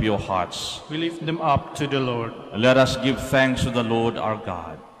 Lift up your hearts. We lift them up to the Lord. Let us give thanks to the Lord our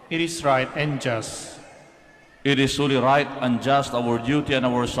God. It is right and just. It is truly right and just, our duty and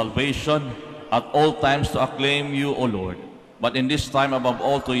our salvation, at all times to acclaim you, O Lord, but in this time above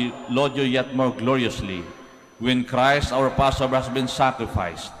all to laud you yet more gloriously, when Christ our Passover has been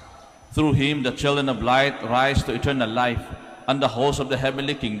sacrificed. Through him the children of light rise to eternal life, and the hosts of the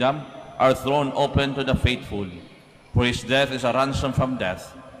heavenly kingdom are thrown open to the faithful. For his death is a ransom from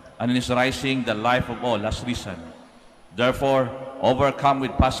death, and in his rising the life of all has risen. Therefore, overcome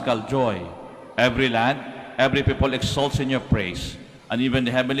with paschal joy, every land, every people exalts in your praise, and even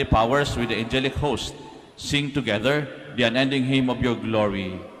the heavenly powers with the angelic host sing together the unending hymn of your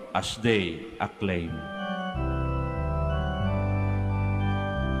glory as they acclaim.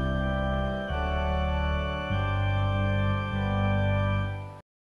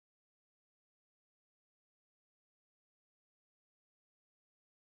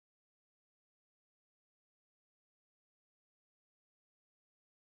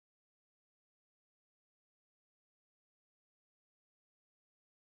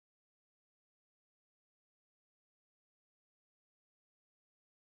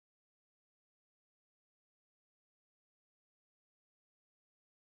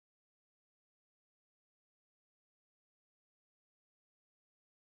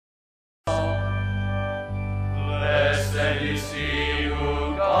 is he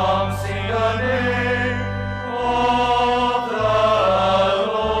who comes in the name of the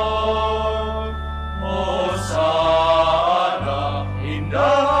Lord. Hosanna in the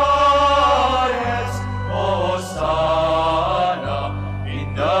highest. Hosanna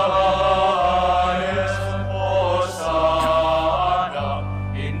in the highest. Hosanna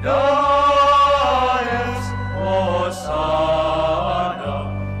in the highest. Hosanna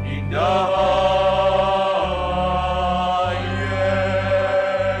in the highest.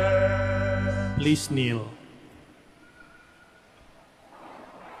 Please kneel.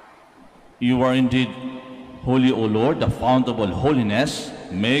 You are indeed holy, O Lord, the fount of all holiness.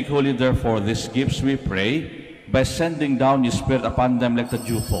 Make holy, therefore, these gifts, we pray, by sending down your Spirit upon them like the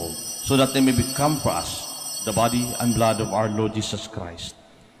dewfall, so that they may become for us the body and blood of our Lord Jesus Christ.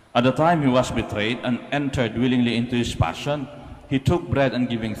 At the time he was betrayed and entered willingly into his passion, he took bread and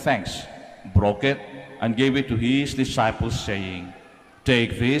giving thanks, broke it, and gave it to his disciples, saying,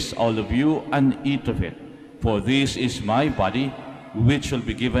 Take this, all of you, and eat of it, for this is my body, which shall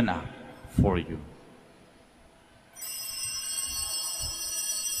be given up for you.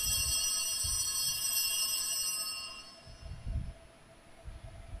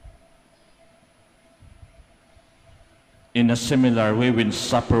 In a similar way, when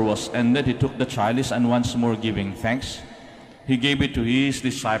supper was ended, he took the chalice, and once more giving thanks, he gave it to his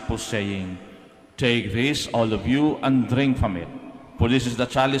disciples, saying, Take this, all of you, and drink from it, for this is the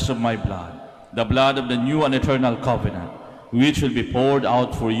chalice of my blood, the blood of the new and eternal covenant, which will be poured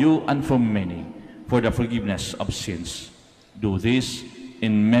out for you and for many, for the forgiveness of sins. Do this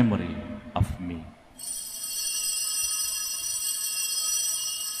in memory of me.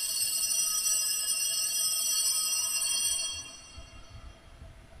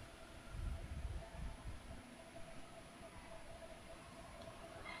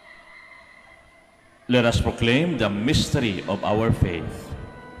 Let us proclaim the mystery of our faith.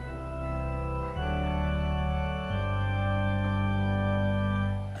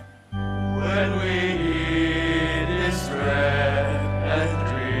 When we eat this bread and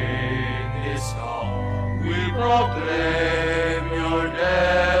drink this cup, we proclaim your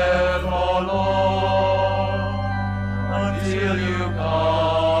death, O Lord, until you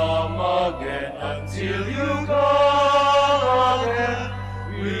come again. Until you come again,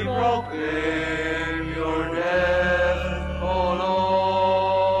 we proclaim your death, O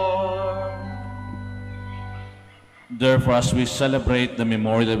Lord. Therefore, as we celebrate the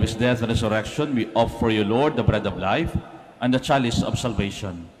memorial of his death and resurrection, we offer you, Lord, the bread of life and the chalice of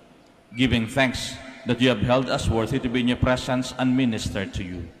salvation, giving thanks that you have held us worthy to be in your presence and minister to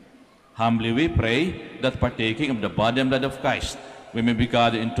you. Humbly we pray that partaking of the body and blood of Christ, we may be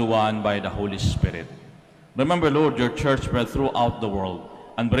gathered into one by the Holy Spirit. Remember, Lord, your church spread throughout the world,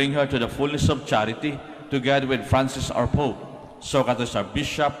 and bring her to the fullness of charity, together with Francis our Pope, Socrates our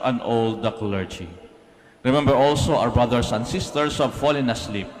Bishop, and all the clergy. Remember also our brothers and sisters who have fallen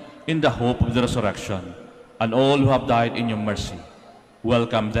asleep in the hope of the resurrection, and all who have died in your mercy.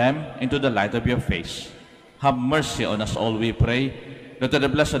 Welcome them into the light of your face. Have mercy on us all, we pray, that the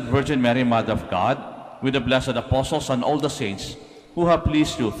Blessed Virgin Mary, Mother of God, with the blessed apostles and all the saints who have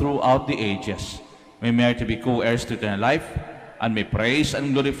pleased you throughout the ages, may merit to be co-heirs to eternal life, and may praise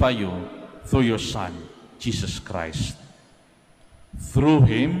and glorify you through your Son, Jesus Christ. Through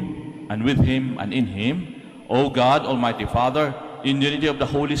him, and with him, and in him, O God, Almighty Father, in the unity of the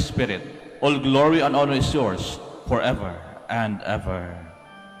Holy Spirit, all glory and honor is yours forever and ever.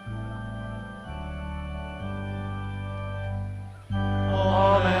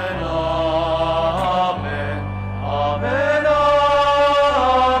 Amen, amen, amen,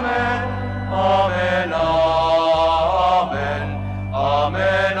 amen, amen,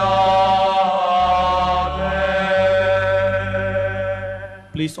 amen, amen.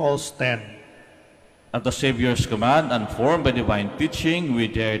 Please all stand. At the Savior's command and formed by divine teaching, we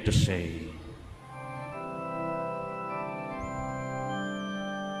dare to say,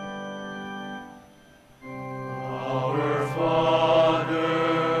 Our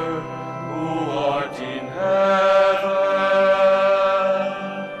Father, who art in heaven,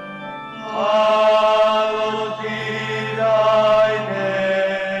 hallowed be thy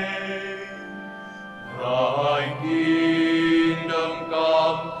name. Thy kingdom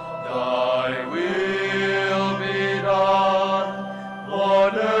come, thy will be done,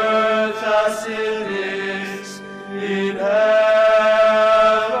 on earth as it is in heaven.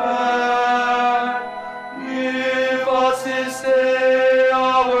 Give us this day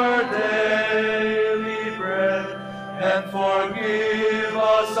our daily bread, and forgive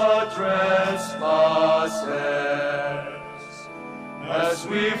us our trespasses, as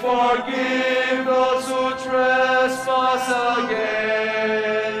we forgive those who trespass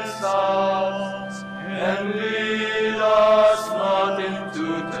against us. And lead us not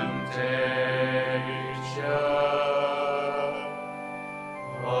into temptation,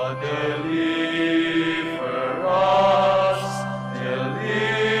 but deliver us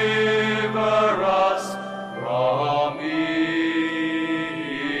from evil.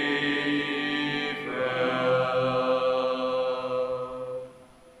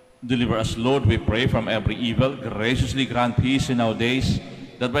 Deliver us, Lord, we pray, from every evil. Graciously grant peace in our days,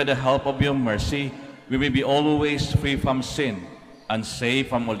 that by the help of your mercy we may be always free from sin and safe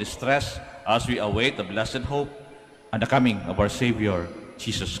from all distress, as we await the blessed hope and the coming of our Savior,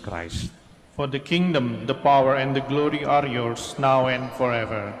 Jesus Christ. For the kingdom, the power, and the glory are yours, now and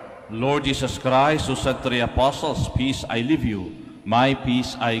forever. Lord Jesus Christ, who said to the apostles, "Peace I leave you, my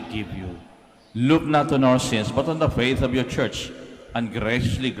peace I give you," look not on our sins, but on the faith of your church, and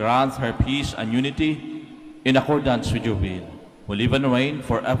graciously grant her peace and unity in accordance with your will, who live and reign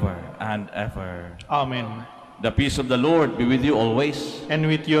forever and ever. Amen. The peace of the Lord be with you always. And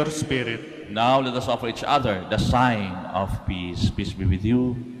with your spirit. Now let us offer each other the sign of peace. Peace be with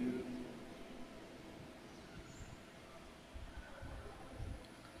you.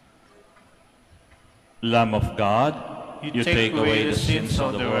 Lamb of God, you take away the sins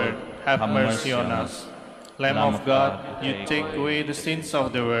of the world, have mercy on us. Lamb of God, you take away the sins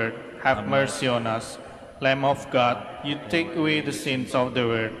of the world, have mercy on us. Lamb of God, you take away the sins of the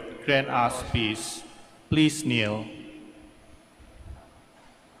world, grant us peace. Please kneel.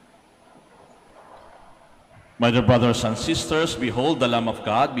 My dear brothers and sisters, behold the Lamb of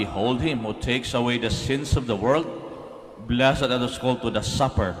God, behold him who takes away the sins of the world. Blessed are those called to the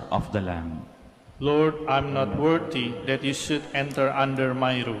supper of the Lamb. Lord, I am not worthy that you should enter under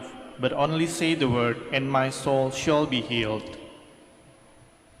my roof, but only say the word, and my soul shall be healed.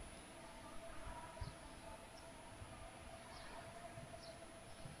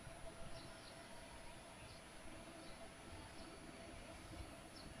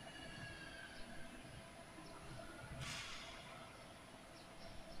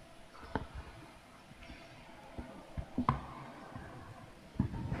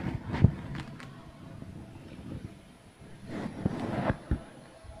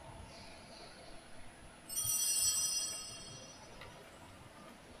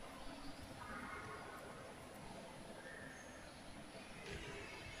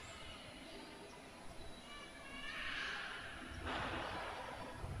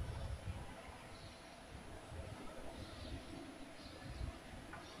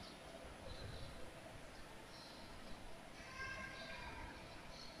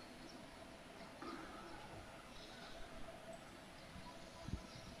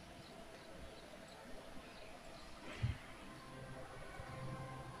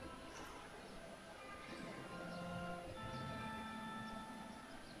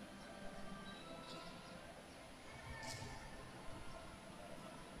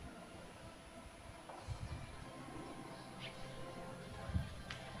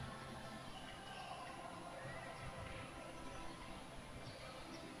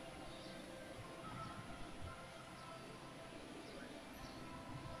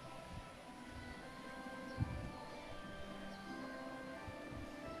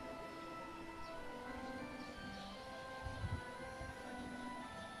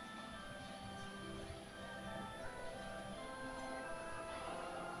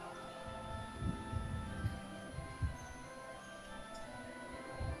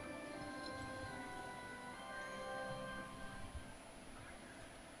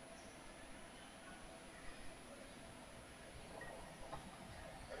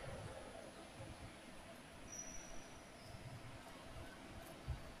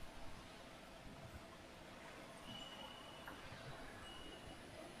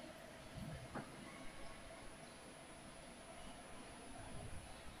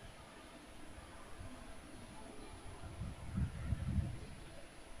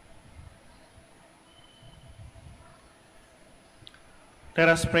 Let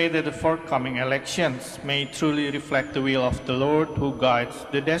us pray that the forthcoming elections may truly reflect the will of the Lord who guides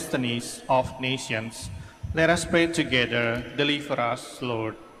the destinies of nations. Let us pray together. Deliver us,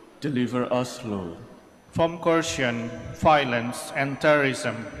 Lord. Deliver us, Lord. From coercion, violence, and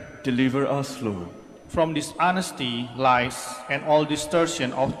terrorism. Deliver us, Lord. From dishonesty, lies, and all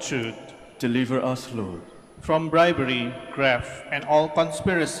distortion of truth. Deliver us, Lord. From bribery, graft, and all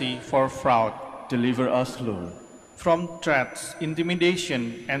conspiracy for fraud. Deliver us, Lord. From threats,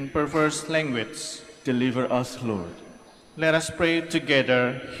 intimidation, and perverse language. Deliver us, Lord. Let us pray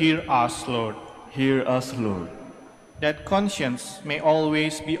together. Hear us, Lord. Hear us, Lord. that conscience may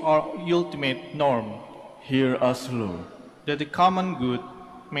always be our ultimate norm, Hear us, Lord. that the common good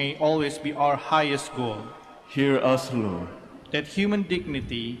may always be our highest goal, Hear us, Lord. that human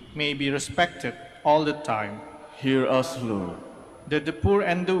dignity may be respected all the time, Hear us, Lord. that the poor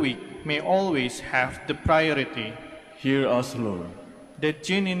and the weak may always have the priority, Hear us, Lord. that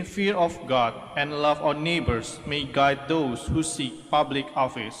genuine fear of God and love our neighbors may guide those who seek public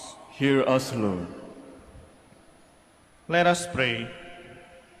office. Hear us, Lord. Let us pray.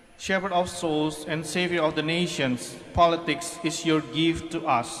 Shepherd of souls and Savior of the nations, politics is your gift to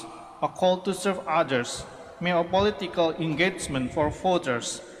us, a call to serve others. May our political engagement for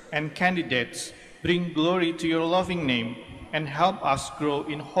voters and candidates bring glory to your loving name and help us grow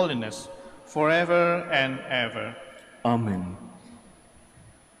in holiness forever and ever. Amen.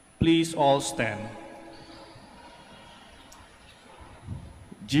 Please all stand.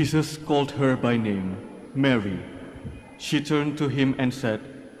 Jesus called her by name, Mary. She turned to him and said,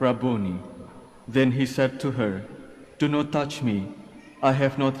 Rabboni. Then he said to her, Do not touch me. I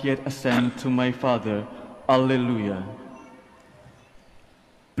have not yet ascended to my Father. Alleluia.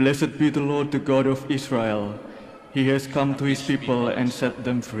 Blessed be the Lord, the God of Israel. He has come to his people and set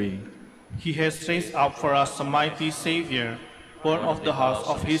them free. He has raised up for us a mighty Savior, born of the house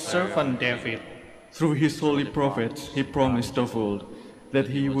of his servant David. Through his holy prophets, he promised of old that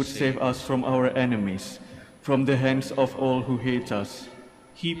he would save us from our enemies, from the hands of all who hate us.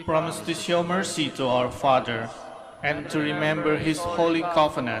 He promised to show mercy to our father and to remember his holy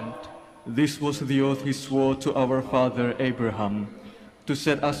covenant. This was the oath he swore to our father Abraham, to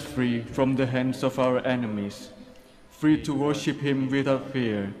set us free from the hands of our enemies, free to worship him without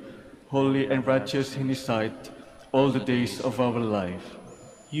fear, holy and righteous in his sight, all the days of our life.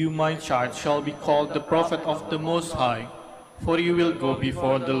 You, my child, shall be called the prophet of the Most High, for you will go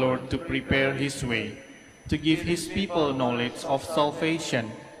before the Lord to prepare his way, to give his people knowledge of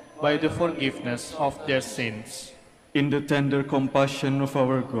salvation by the forgiveness of their sins. In the tender compassion of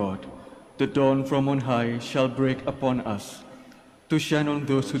our God, the dawn from on high shall break upon us, to shine on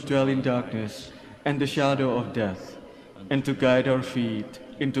those who dwell in darkness and the shadow of death, and to guide our feet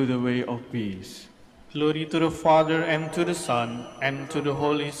into the way of peace. Glory to the Father, and to the Son, and to the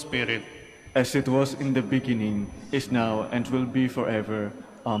Holy Spirit. As it was in the beginning, is now, and will be forever.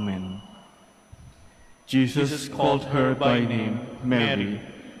 Amen. Jesus called her by name, Mary.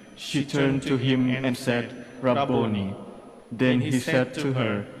 She turned to him and said, Rabboni. Then he said to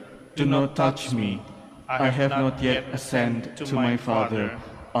her, Do not touch me. I have not yet ascended to my Father.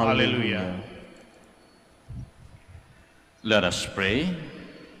 Alleluia. Let us pray.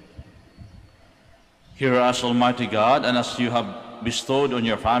 Hear us, Almighty God, and as you have bestowed on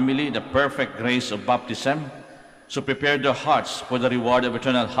your family the perfect grace of baptism, so prepare their hearts for the reward of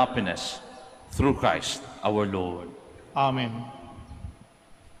eternal happiness through Christ our Lord. Amen.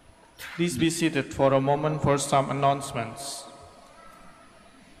 Please be seated for a moment for some announcements.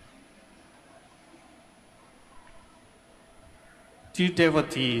 Dear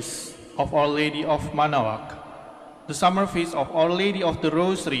devotees of Our Lady of Manaoag, the summer feast of Our Lady of the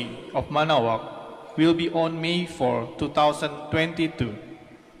Rosary of Manaoag will be on May 4, 2022,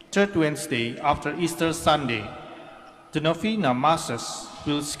 third Wednesday after Easter Sunday. The novena masses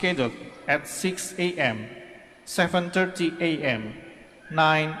will scheduled at 6 a.m., 7:30 a.m.,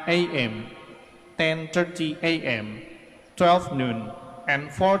 9 a.m., 10:30 a.m., 12 noon, and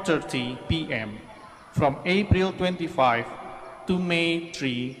 4:30 p.m. from April 25 to May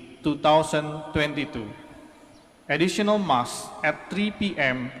 3, 2022. Additional Mass at 3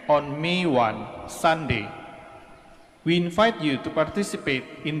 p.m. on May 1, Sunday. We invite you to participate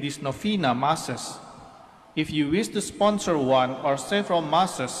in these novena Masses. If you wish to sponsor one or several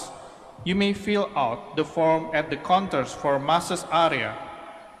Masses, you may fill out the form at the counters for Masses area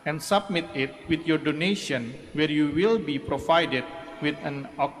and submit it with your donation, where you will be provided with an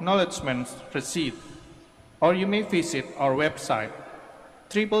acknowledgement receipt. Or you may visit our website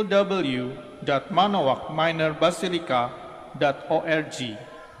www.manaoagminerbasilica.org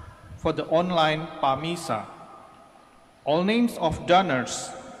for the online Pamisa. All names of donors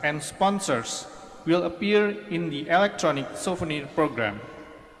and sponsors will appear in the electronic souvenir program.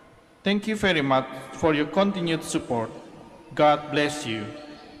 Thank you very much for your continued support. God bless you.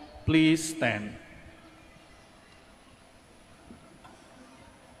 Please stand.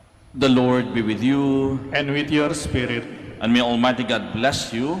 The Lord be with you, And with your spirit. and may Almighty God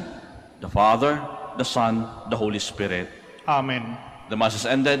bless you, the Father, the Son, the Holy Spirit. Amen. The Mass is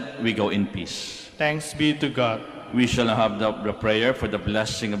ended. We go in peace. Thanks be to God. We shall have the prayer for the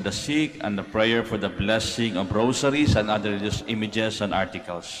blessing of the sick and the prayer for the blessing of rosaries and other religious images and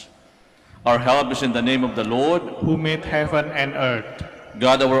articles. Our help is in the name of the Lord, who made heaven and earth.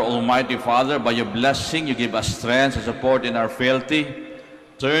 God, our Almighty Father, by your blessing you give us strength and support in our frailty.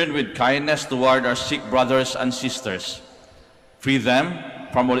 Turn with kindness toward our sick brothers and sisters. Free them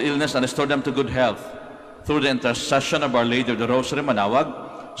from all illness and restore them to good health through the intercession of Our Lady of the Rosary,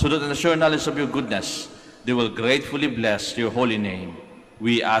 Manaoag, so that in the sure knowledge of your goodness, they will gratefully bless your holy name.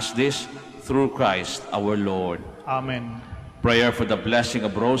 We ask this through Christ our Lord. Amen. Prayer for the blessing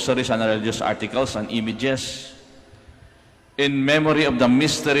of rosaries and religious articles and images. In memory of the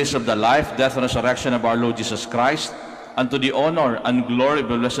mysteries of the life, death, and resurrection of our Lord Jesus Christ, and to the honor and glory of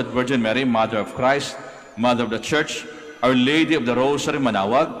the Blessed Virgin Mary, Mother of Christ, Mother of the Church, Our Lady of the Rosary,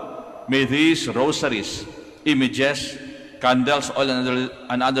 Manaoag, may these rosaries, images, candles, oil,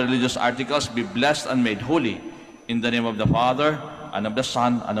 and other religious articles be blessed and made holy in the name of the Father, and of the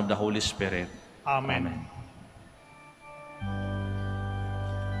Son, and of the Holy Spirit. Amen. Amen.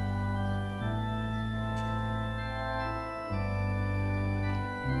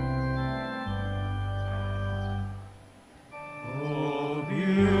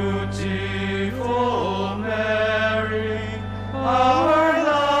 Beautiful Mary, our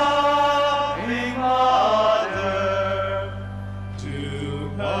loving Mother, to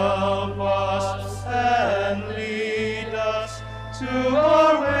help us and lead us to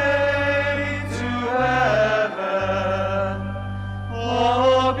our way to heaven.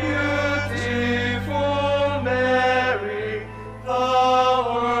 Oh, beautiful Mary, the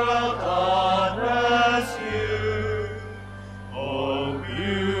world honors you. Oh,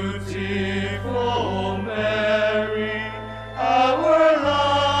 beautiful Mary, our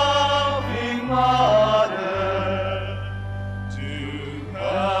loving Mother, to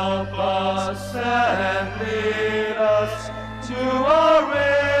help us and lead us to our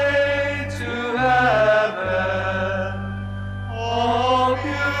way to heaven. Oh,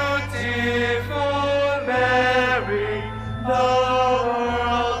 beautiful Mary, the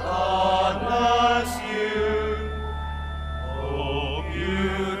world honors you. Oh,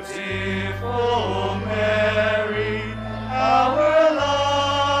 beautiful